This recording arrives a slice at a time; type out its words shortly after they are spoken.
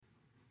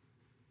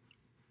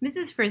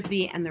Mrs.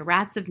 Frisby and the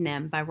Rats of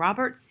NIMH by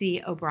Robert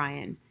C.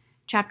 O'Brien.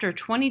 Chapter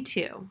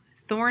 22,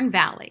 Thorn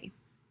Valley.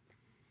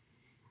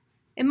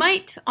 It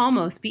might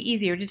almost be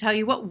easier to tell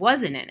you what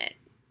wasn't in it,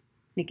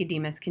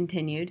 Nicodemus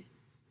continued.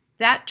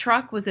 That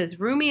truck was as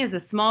roomy as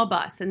a small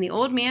bus, and the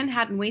old man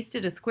hadn't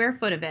wasted a square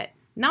foot of it.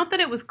 Not that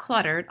it was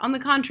cluttered. On the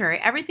contrary,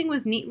 everything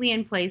was neatly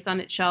in place on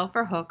its shelf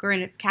or hook or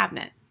in its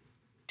cabinet.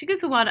 It took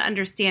us a while to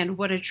understand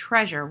what a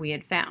treasure we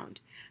had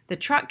found. The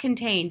truck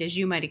contained, as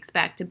you might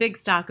expect, a big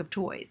stock of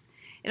toys.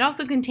 It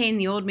also contained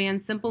the old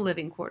man's simple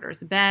living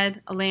quarters, a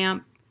bed, a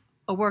lamp,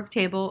 a work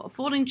table, a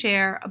folding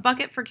chair, a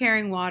bucket for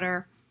carrying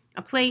water,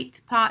 a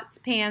plate, pots,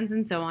 pans,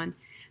 and so on.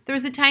 There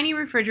was a tiny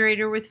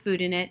refrigerator with food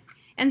in it,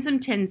 and some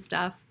tin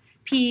stuff,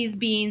 peas,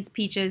 beans,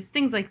 peaches,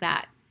 things like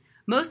that.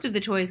 Most of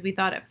the toys we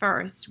thought at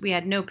first we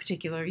had no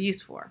particular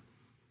use for.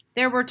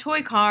 There were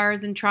toy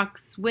cars and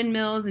trucks,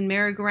 windmills and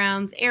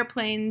merry-go-rounds,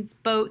 airplanes,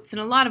 boats,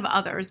 and a lot of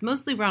others,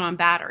 mostly run on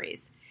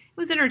batteries. It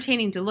was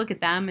entertaining to look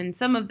at them, and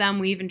some of them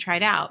we even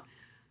tried out.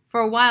 For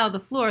a while, the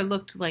floor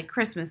looked like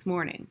Christmas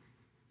morning.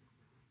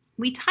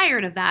 We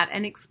tired of that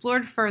and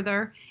explored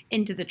further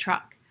into the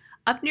truck.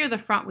 Up near the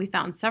front, we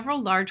found several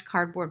large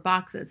cardboard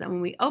boxes, and when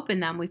we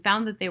opened them, we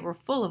found that they were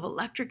full of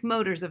electric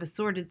motors of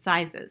assorted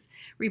sizes,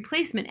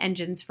 replacement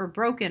engines for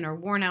broken or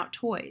worn-out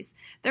toys.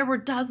 There were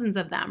dozens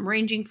of them,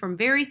 ranging from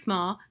very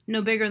small,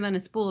 no bigger than a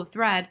spool of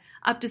thread,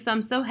 up to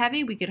some so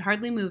heavy we could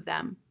hardly move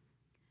them.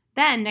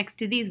 Then, next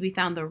to these, we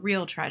found the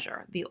real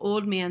treasure, the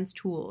old man's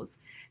tools.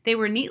 They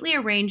were neatly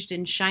arranged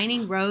in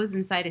shining rows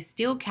inside a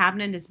steel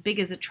cabinet as big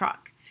as a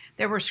truck.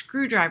 There were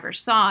screwdrivers,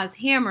 saws,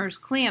 hammers,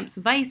 clamps,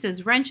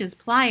 vices, wrenches,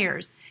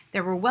 pliers.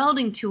 There were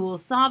welding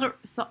tools,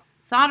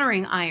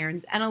 soldering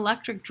irons, and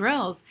electric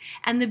drills.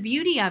 And the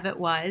beauty of it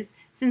was,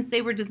 since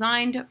they were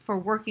designed for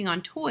working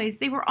on toys,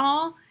 they were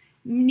all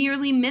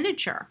nearly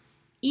miniature,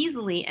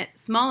 easily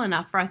small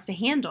enough for us to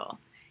handle.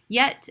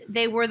 Yet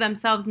they were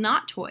themselves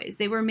not toys.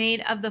 They were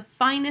made of the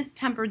finest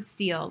tempered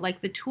steel,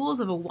 like the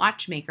tools of a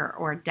watchmaker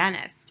or a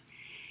dentist.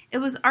 It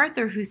was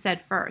Arthur who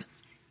said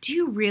first, "Do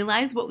you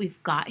realize what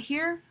we've got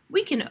here?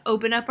 We can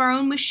open up our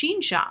own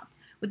machine shop.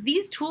 With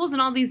these tools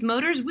and all these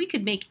motors, we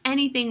could make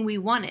anything we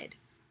wanted."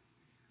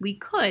 "We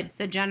could,"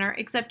 said Jenner,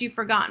 "except you've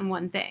forgotten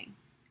one thing."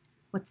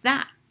 "What's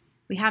that?"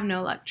 "We have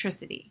no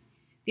electricity.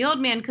 The old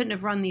man couldn't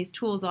have run these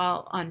tools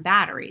all on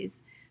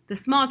batteries. The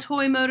small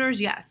toy motors,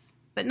 yes.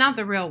 But not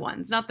the real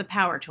ones, not the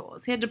power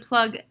tools. He had to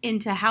plug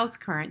into house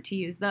current to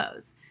use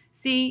those.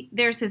 See,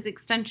 there's his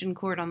extension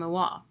cord on the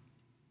wall."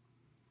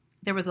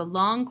 There was a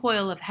long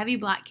coil of heavy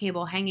black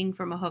cable hanging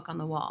from a hook on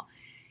the wall.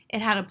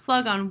 It had a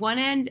plug on one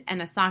end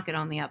and a socket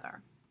on the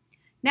other.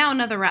 Now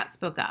another rat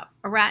spoke up,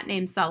 a rat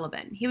named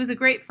Sullivan. He was a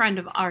great friend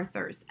of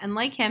Arthur's, and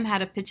like him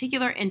had a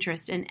particular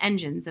interest in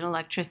engines and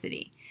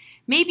electricity.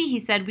 Maybe,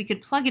 he said, we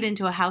could plug it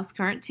into a house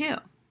current too.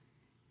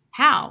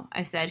 "How?"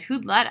 I said.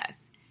 "Who'd let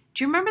us?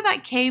 Do you remember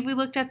that cave we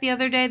looked at the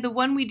other day, the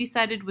one we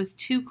decided was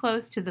too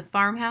close to the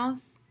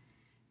farmhouse?"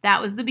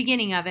 "That was the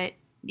beginning of it.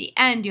 The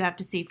end you have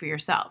to see for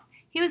yourself."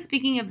 He was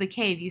speaking of the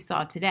cave you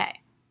saw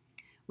today.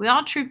 We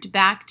all trooped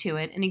back to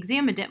it and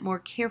examined it more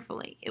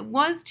carefully. It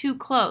was too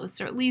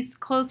close, or at least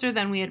closer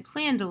than we had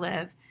planned to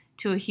live,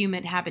 to a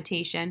human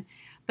habitation.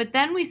 But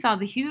then we saw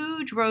the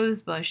huge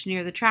rose bush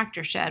near the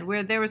tractor shed,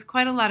 where there was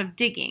quite a lot of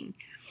digging.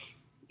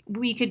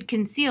 We could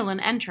conceal an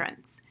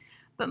entrance.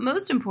 But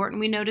most important,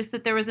 we noticed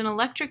that there was an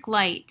electric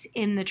light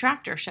in the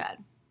tractor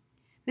shed.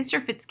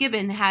 Mr.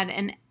 Fitzgibbon had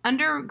an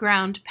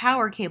underground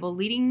power cable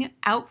leading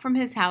out from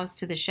his house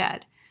to the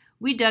shed.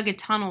 We dug a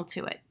tunnel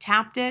to it,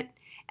 tapped it,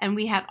 and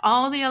we had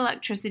all the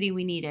electricity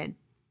we needed.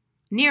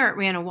 Near it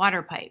ran a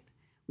water pipe.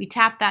 We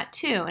tapped that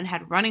too and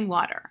had running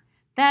water.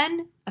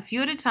 Then, a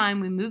few at a time,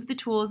 we moved the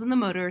tools and the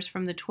motors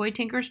from the toy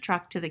tinker's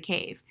truck to the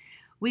cave.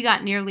 We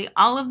got nearly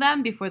all of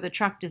them before the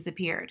truck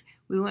disappeared.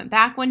 We went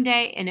back one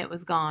day and it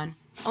was gone.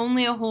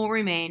 Only a hole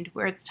remained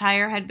where its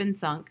tire had been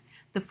sunk.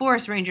 The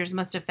forest rangers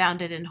must have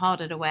found it and hauled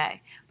it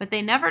away, but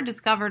they never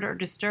discovered or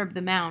disturbed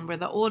the mound where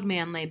the old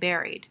man lay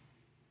buried.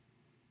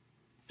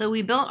 So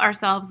we built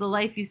ourselves the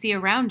life you see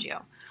around you.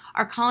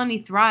 Our colony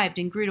thrived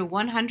and grew to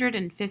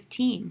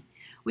 115.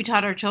 We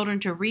taught our children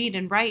to read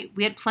and write.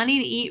 We had plenty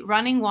to eat,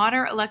 running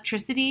water,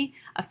 electricity,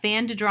 a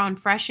fan to draw in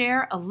fresh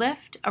air, a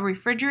lift, a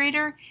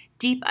refrigerator.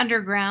 Deep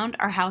underground,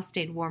 our house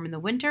stayed warm in the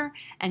winter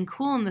and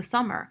cool in the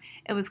summer.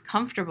 It was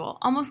comfortable,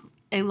 almost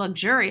a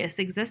luxurious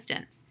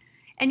existence.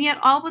 And yet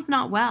all was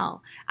not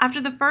well.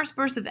 After the first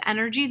burst of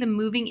energy, the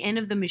moving in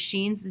of the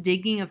machines, the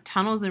digging of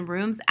tunnels and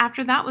rooms,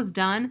 after that was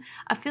done,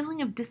 a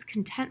feeling of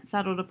discontent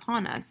settled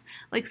upon us,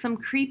 like some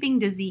creeping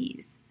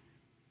disease.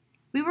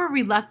 We were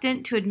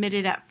reluctant to admit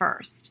it at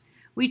first.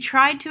 We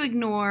tried to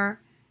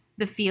ignore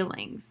the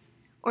feelings,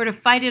 or to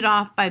fight it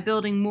off by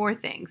building more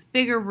things,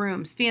 bigger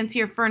rooms,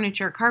 fancier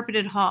furniture,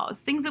 carpeted halls,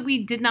 things that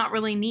we did not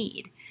really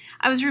need.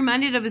 I was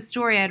reminded of a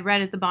story I had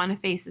read at the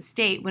Boniface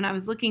estate when I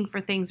was looking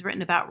for things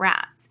written about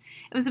rats.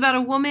 It was about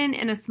a woman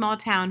in a small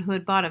town who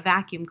had bought a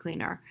vacuum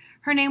cleaner.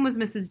 Her name was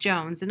Mrs.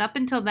 Jones, and up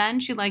until then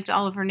she liked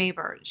all of her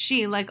neighbors.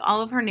 She, like all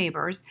of her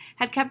neighbors,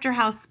 had kept her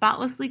house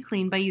spotlessly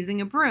clean by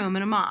using a broom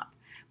and a mop.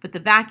 but the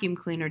vacuum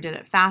cleaner did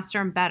it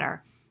faster and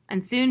better,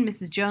 and soon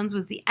Mrs. Jones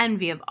was the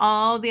envy of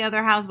all the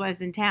other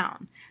housewives in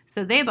town,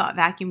 so they bought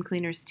vacuum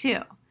cleaners too.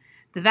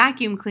 The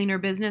vacuum cleaner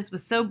business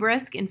was so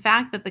brisk, in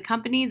fact, that the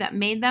company that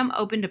made them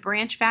opened a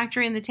branch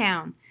factory in the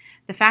town.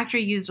 The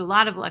factory used a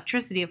lot of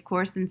electricity, of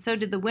course, and so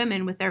did the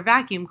women with their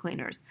vacuum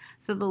cleaners,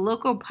 so the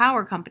local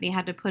power company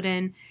had to put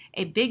in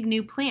a big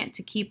new plant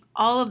to keep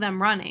all of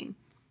them running.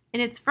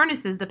 In its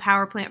furnaces, the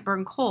power plant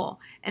burned coal,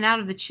 and out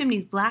of the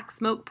chimneys black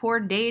smoke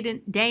poured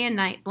day and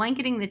night,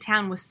 blanketing the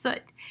town with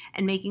soot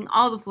and making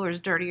all the floors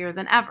dirtier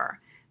than ever.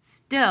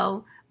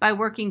 Still, by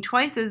working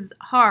twice as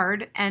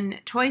hard and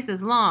twice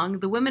as long,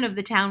 the women of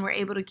the town were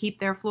able to keep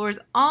their floors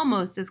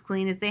almost as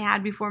clean as they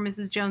had before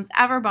Mrs. Jones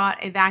ever bought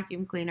a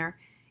vacuum cleaner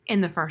in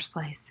the first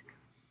place.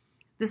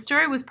 The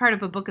story was part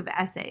of a book of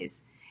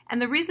essays,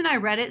 and the reason I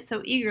read it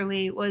so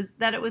eagerly was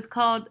that it was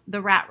called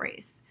The Rat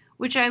Race,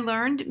 which I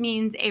learned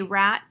means a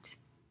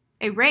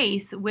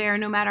race where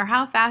no matter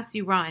how fast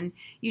you run,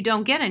 you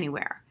don't get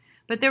anywhere.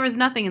 But there was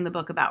nothing in the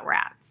book about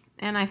rats,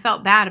 and I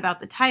felt bad about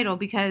the title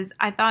because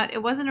I thought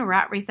it wasn't a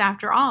rat race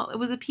after all. It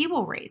was a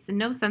people race, and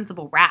no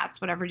sensible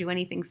rats would ever do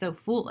anything so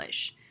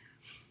foolish.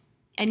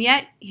 And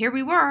yet, here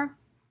we were,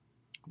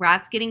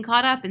 rats getting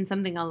caught up in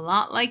something a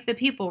lot like the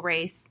people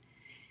race,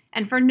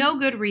 and for no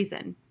good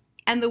reason.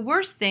 And the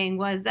worst thing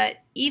was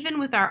that even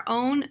with our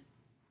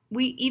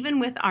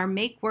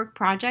make-work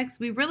projects,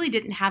 we really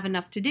didn't have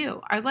enough to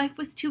do. Our life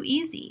was too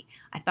easy.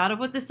 I thought of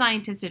what the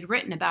scientists had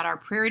written about our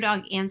prairie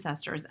dog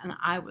ancestors, and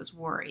I was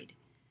worried.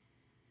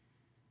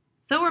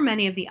 So were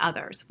many of the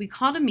others. We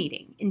called a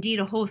meeting, indeed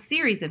a whole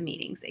series of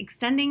meetings,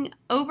 extending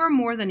over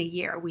more than a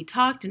year. We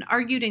talked and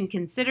argued and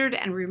considered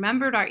and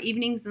remembered our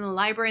evenings in the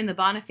library in the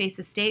Boniface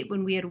estate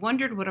when we had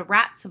wondered what a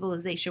rat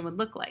civilization would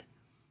look like.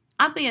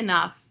 Oddly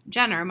enough,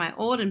 Jenner, my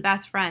old and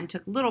best friend,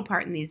 took little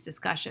part in these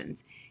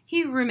discussions.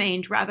 He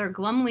remained rather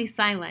glumly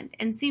silent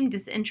and seemed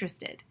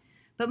disinterested.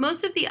 But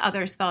most of the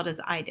others felt as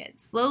I did.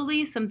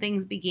 Slowly, some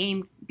things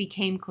became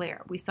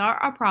clear. We saw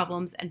our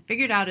problems and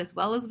figured out as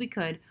well as we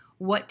could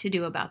what to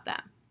do about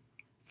them.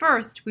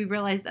 First, we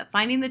realized that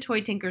finding the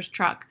toy tinker's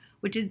truck,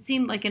 which had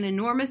seemed like an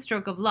enormous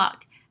stroke of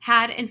luck,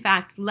 had in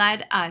fact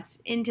led us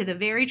into the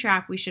very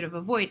trap we should have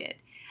avoided.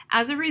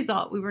 As a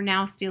result, we were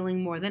now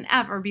stealing more than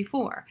ever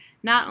before,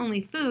 not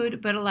only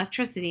food, but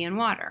electricity and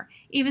water.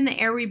 Even the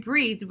air we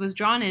breathed was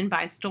drawn in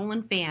by a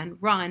stolen fan,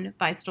 run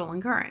by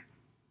stolen current.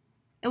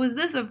 It was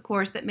this, of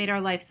course, that made our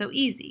life so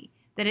easy,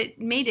 that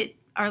it made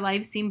our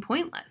lives seem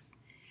pointless.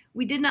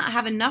 We did not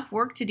have enough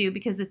work to do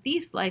because a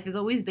thief's life is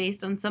always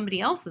based on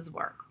somebody else's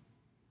work.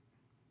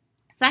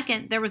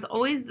 Second, there was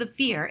always the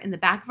fear in the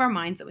back of our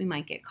minds that we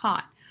might get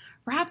caught.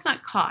 Perhaps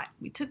not caught.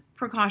 We took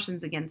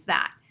precautions against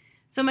that.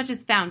 So much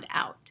as found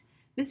out.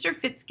 Mr.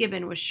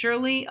 Fitzgibbon was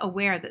surely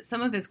aware that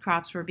some of his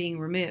crops were being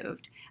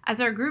removed. As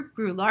our group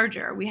grew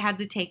larger, we had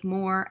to take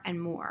more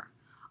and more.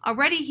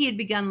 Already he had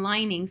begun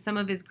lining some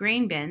of his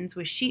grain bins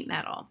with sheet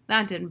metal.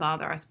 That didn't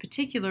bother us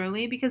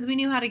particularly because we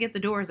knew how to get the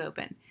doors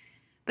open.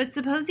 But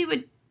suppose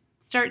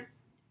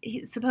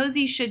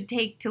he should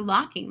take to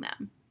locking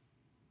them.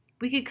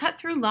 We could cut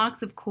through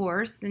locks, of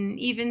course, and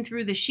even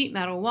through the sheet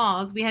metal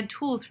walls. We had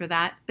tools for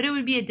that, but it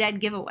would be a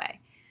dead giveaway.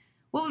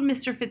 What would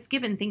Mr.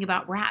 Fitzgibbon think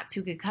about rats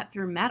who could cut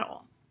through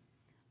metal?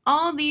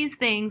 All these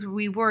things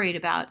we worried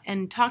about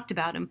and talked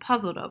about and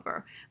puzzled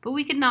over, but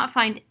we could not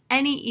find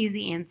any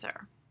easy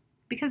answer,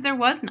 because there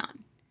was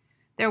none.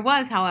 There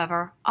was,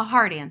 however, a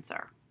hard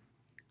answer.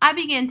 I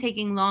began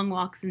taking long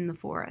walks in the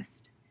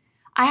forest.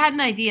 I had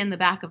an idea in the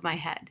back of my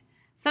head.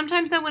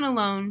 Sometimes I went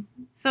alone,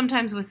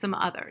 sometimes with some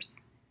others.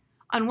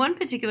 On one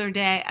particular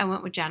day, I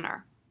went with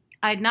Jenner.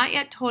 I had not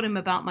yet told him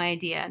about my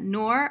idea,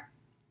 nor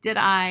did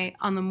I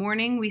on the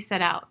morning we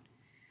set out,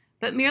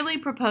 but merely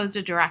proposed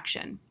a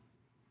direction.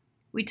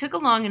 We took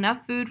along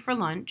enough food for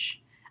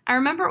lunch. I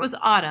remember it was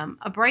autumn,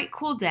 a bright,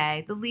 cool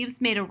day. The leaves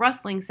made a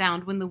rustling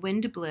sound when the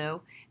wind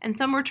blew, and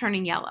some were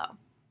turning yellow.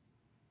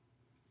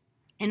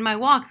 In my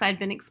walks, I had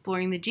been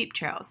exploring the jeep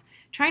trails,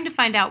 trying to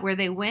find out where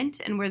they went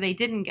and where they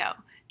didn't go,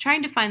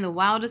 trying to find the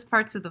wildest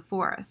parts of the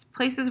forest,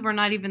 places where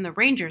not even the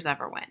rangers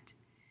ever went.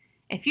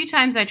 A few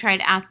times I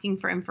tried asking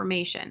for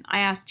information. I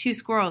asked 2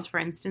 squirrels, for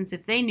instance,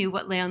 if they knew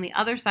what lay on the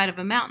other side of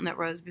a mountain that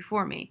rose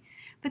before me.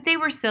 But they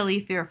were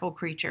silly, fearful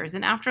creatures,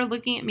 and after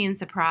looking at me in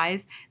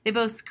surprise, they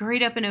both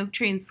scurried up an oak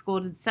tree and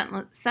scolded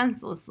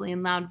senselessly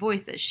in loud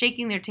voices,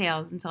 shaking their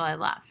tails until I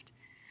left.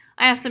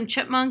 I asked some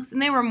chipmunks,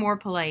 and they were more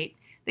polite.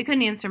 They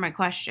couldn't answer my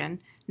question,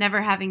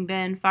 never having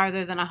been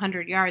farther than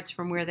 100 yards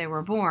from where they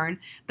were born,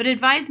 but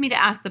advised me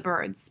to ask the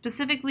birds,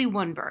 specifically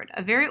one bird,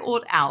 a very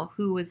old owl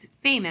who was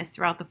famous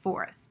throughout the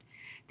forest.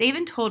 They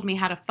even told me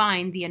how to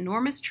find the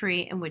enormous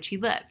tree in which he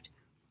lived.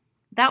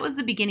 That was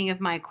the beginning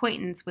of my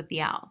acquaintance with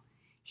the owl.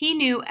 He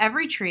knew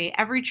every tree,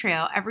 every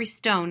trail, every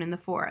stone in the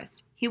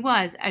forest. He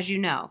was, as you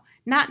know,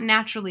 not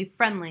naturally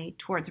friendly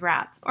towards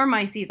rats, or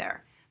mice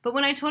either. But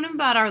when I told him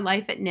about our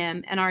life at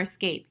NIMH and our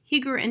escape,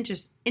 he grew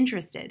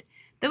interested.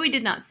 Though he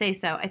did not say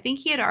so, I think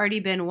he had already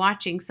been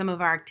watching some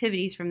of our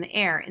activities from the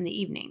air in the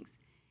evenings.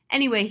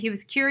 Anyway, he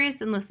was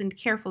curious and listened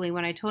carefully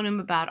when I told him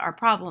about our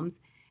problems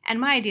and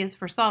my ideas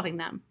for solving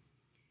them.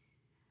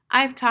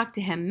 I have talked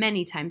to him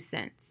many times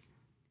since.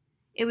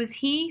 It was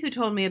he who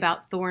told me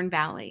about Thorn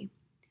Valley.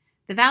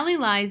 The valley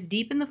lies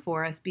deep in the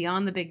forest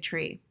beyond the big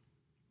tree.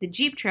 The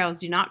jeep trails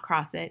do not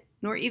cross it,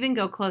 nor even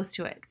go close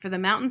to it, for the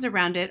mountains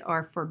around it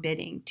are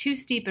forbidding, too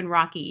steep and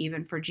rocky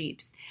even for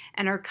jeeps,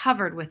 and are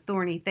covered with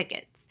thorny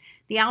thickets.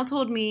 The owl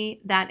told me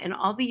that in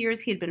all the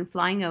years he had been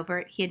flying over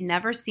it, he had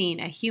never seen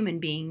a human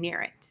being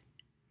near it.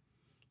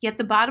 Yet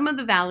the bottom of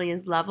the valley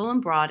is level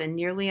and broad and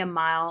nearly a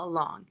mile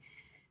long.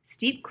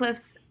 Steep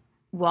cliffs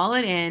wall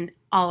it in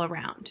all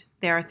around.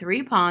 There are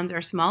 3 ponds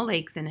or small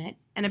lakes in it,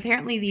 and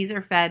apparently these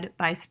are fed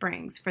by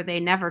springs, for they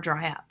never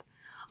dry up.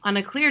 On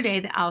a clear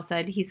day, the owl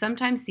said, he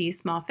sometimes sees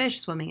small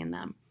fish swimming in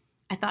them.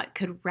 I thought,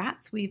 could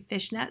rats weave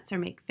fish nets or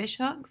make fish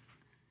hooks?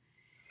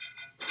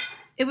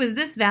 It was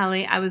this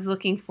valley I was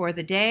looking for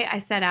the day I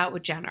set out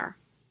with Jenner.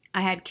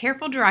 I had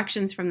careful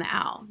directions from the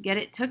owl, yet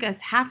it took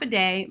us half a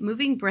day,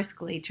 moving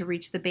briskly to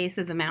reach the base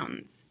of the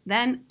mountains.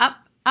 Then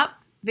up,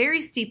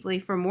 very steeply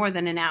for more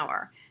than an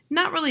hour.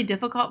 Not really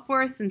difficult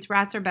for us since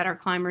rats are better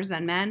climbers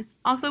than men.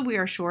 Also, we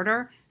are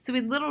shorter, so we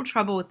had little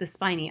trouble with the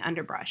spiny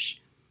underbrush.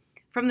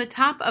 From the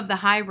top of the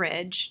high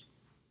ridge,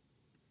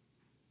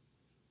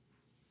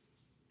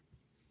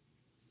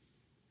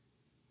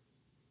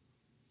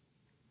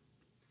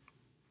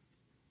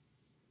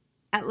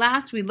 at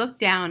last we looked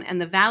down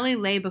and the valley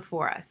lay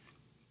before us.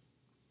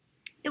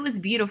 It was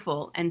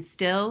beautiful and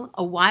still,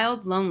 a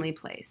wild, lonely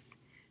place.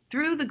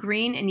 Through the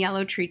green and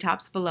yellow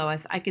treetops below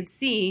us, I could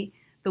see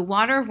the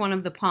water of one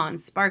of the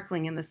ponds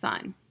sparkling in the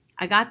sun.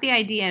 I got the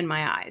idea in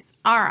my eyes.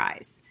 Our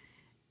eyes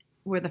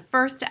were the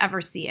first to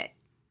ever see it.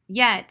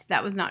 Yet,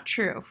 that was not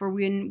true, for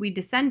when we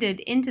descended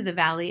into the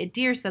valley, a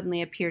deer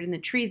suddenly appeared in the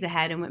trees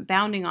ahead and went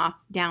bounding off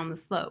down the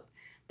slope.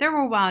 There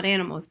were wild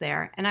animals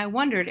there, and I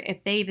wondered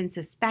if they even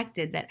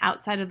suspected that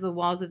outside of the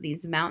walls of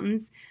these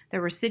mountains,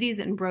 there were cities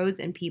and roads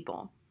and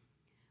people.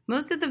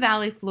 Most of the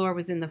valley floor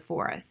was in the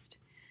forest.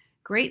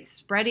 Great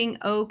spreading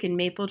oak and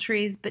maple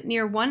trees, but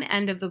near one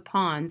end of the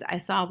ponds I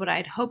saw what I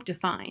had hoped to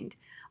find.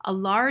 A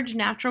large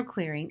natural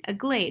clearing, a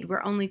glade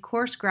where only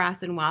coarse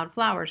grass and wild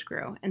flowers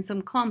grew, and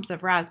some clumps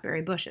of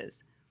raspberry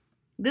bushes.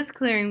 This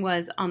clearing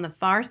was on the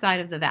far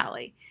side of the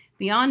valley.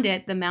 Beyond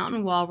it, the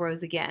mountain wall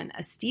rose again,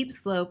 a steep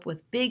slope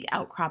with big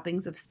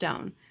outcroppings of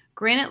stone,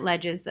 granite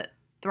ledges that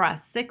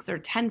thrust 6 or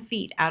 10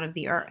 feet out of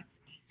the earth.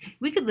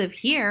 We could live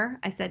here,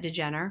 I said to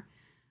Jenner.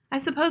 I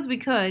suppose we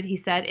could, he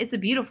said. It's a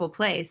beautiful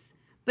place,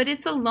 but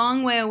it's a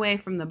long way away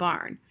from the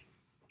barn.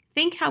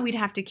 Think how we'd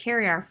have to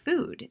carry our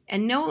food,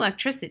 and no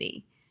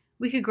electricity.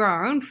 We could grow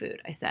our own food,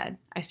 I said.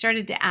 I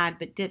started to add,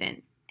 but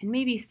didn't, and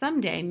maybe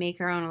someday make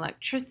our own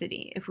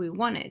electricity if we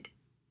wanted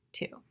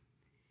to.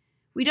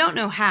 We don't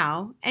know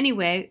how.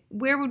 Anyway,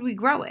 where would we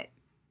grow it?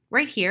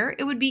 Right here,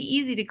 it would be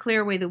easy to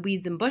clear away the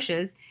weeds and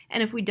bushes,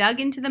 and if we dug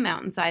into the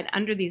mountainside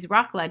under these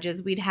rock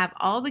ledges, we'd have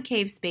all the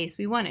cave space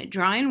we wanted,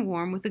 dry and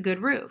warm with a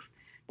good roof.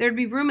 There'd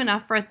be room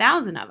enough for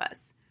 1,000 of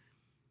us.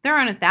 There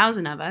aren't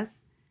 1,000 of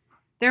us.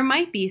 There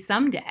might be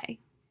someday.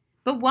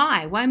 But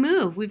why? Why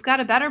move? We've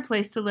got a better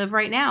place to live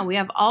right now. We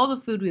have all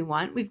the food we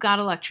want. We've got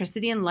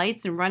electricity and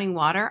lights and running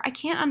water. I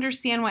can't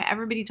understand why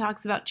everybody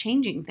talks about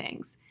changing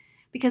things.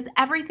 Because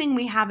everything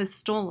we have is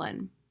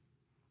stolen.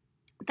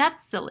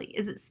 That's silly.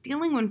 Is it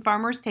stealing when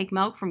farmers take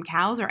milk from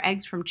cows or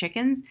eggs from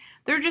chickens?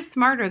 They're just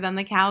smarter than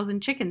the cows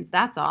and chickens,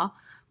 that's all.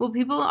 Well,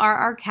 people are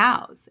our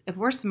cows. If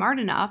we're smart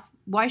enough,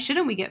 why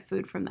shouldn't we get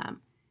food from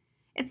them?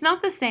 It's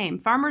not the same.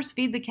 Farmers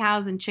feed the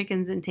cows and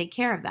chickens and take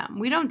care of them.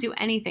 We don't do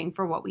anything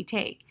for what we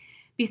take.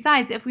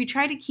 Besides, if we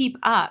try to keep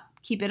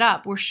it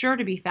up, we're sure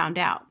to be found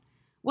out.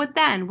 What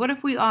then? What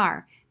if we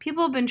are?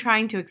 People have been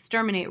trying to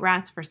exterminate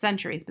rats for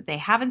centuries, but they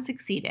haven't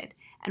succeeded,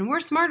 and we're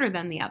smarter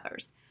than the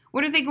others.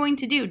 What are they going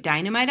to do,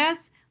 dynamite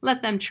us?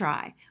 Let them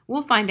try.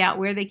 We'll find out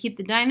where they keep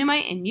the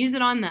dynamite and use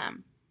it on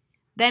them.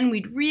 Then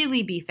we'd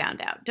really be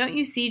found out. Don't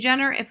you see,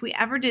 Jenner? If we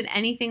ever did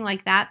anything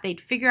like that,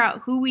 they'd figure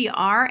out who we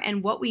are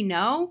and what we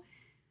know.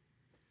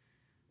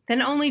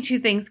 Then only 2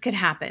 things could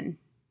happen.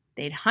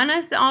 They'd hunt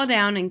us all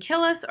down and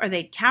kill us, or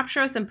they'd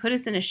capture us and put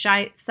us in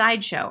a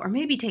sideshow, or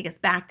maybe take us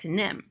back to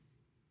NIMH.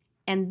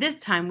 And this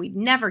time we'd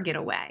never get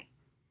away.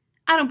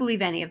 I don't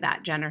believe any of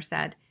that, Jenner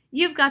said.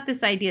 You've got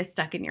this idea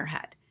stuck in your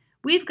head.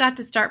 We've got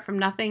to start from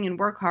nothing and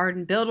work hard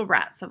and build a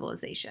rat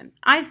civilization.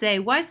 I say,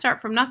 why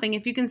start from nothing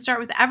if you can start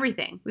with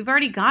everything? We've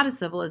already got a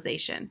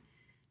civilization.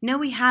 No,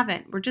 we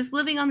haven't. We're just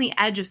living on the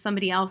edge of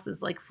somebody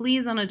else's, like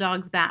fleas on a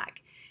dog's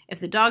back. If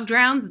the dog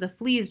drowns, the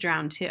fleas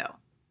drown too.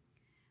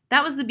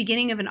 That was the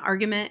beginning of an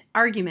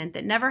argument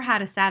that never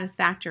had a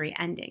satisfactory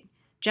ending.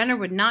 Jenner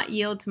would not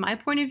yield to my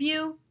point of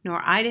view,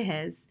 nor I to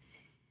his.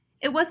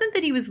 It wasn't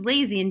that he was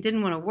lazy and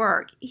didn't want to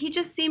work. He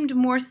just seemed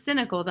more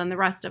cynical than the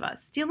rest of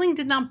us. Stealing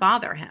did not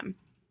bother him.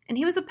 And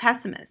he was a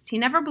pessimist. He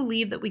never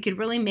believed that we could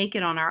really make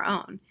it on our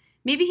own.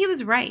 Maybe he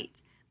was right,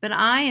 but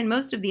I and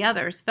most of the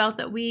others felt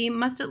that we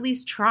must at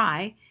least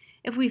try.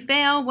 If we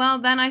fail, well,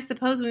 then I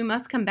suppose we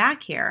must come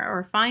back here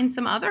or find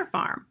some other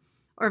farm.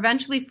 or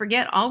eventually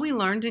forget all we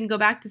learned and go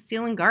back to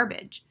stealing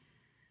garbage.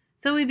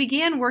 So we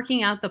began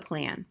working out the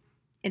plan.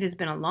 It has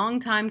been a long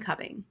time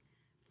coming.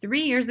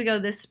 3 years ago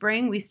this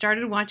spring, we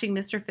started watching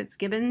Mr.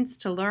 Fitzgibbons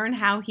to learn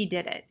how he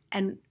did it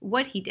and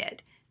what he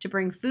did to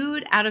bring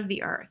food out of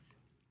the earth.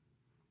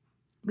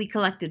 We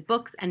collected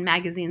books and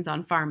magazines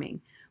on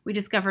farming. We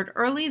discovered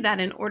early that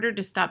in order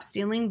to stop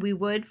stealing, we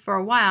would, for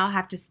a while,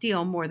 have to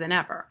steal more than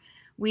ever.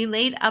 We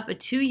laid up a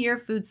 2-year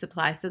food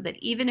supply so that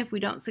even if we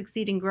don't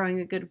succeed in growing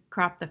a good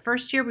crop the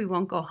first year, we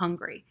won't go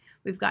hungry.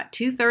 We've got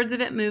 2/3 of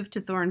it moved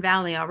to Thorn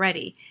Valley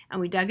already, and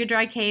we dug a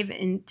dry cave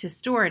to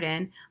store it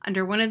in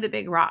under one of the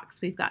big rocks.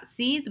 We've got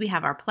seeds, we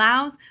have our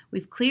plows,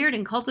 we've cleared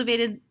and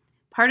cultivated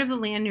part of the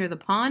land near the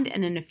pond,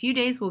 and in a few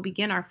days we'll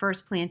begin our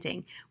first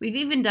planting. We've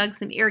even dug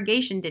some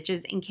irrigation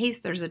ditches in case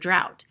there's a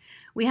drought.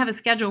 We have a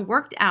schedule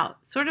worked out,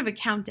 sort of a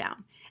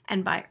countdown,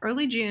 and by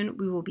early June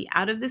we will be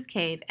out of this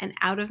cave and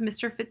out of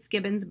Mr.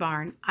 Fitzgibbons'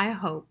 barn, I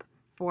hope,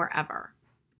 forever.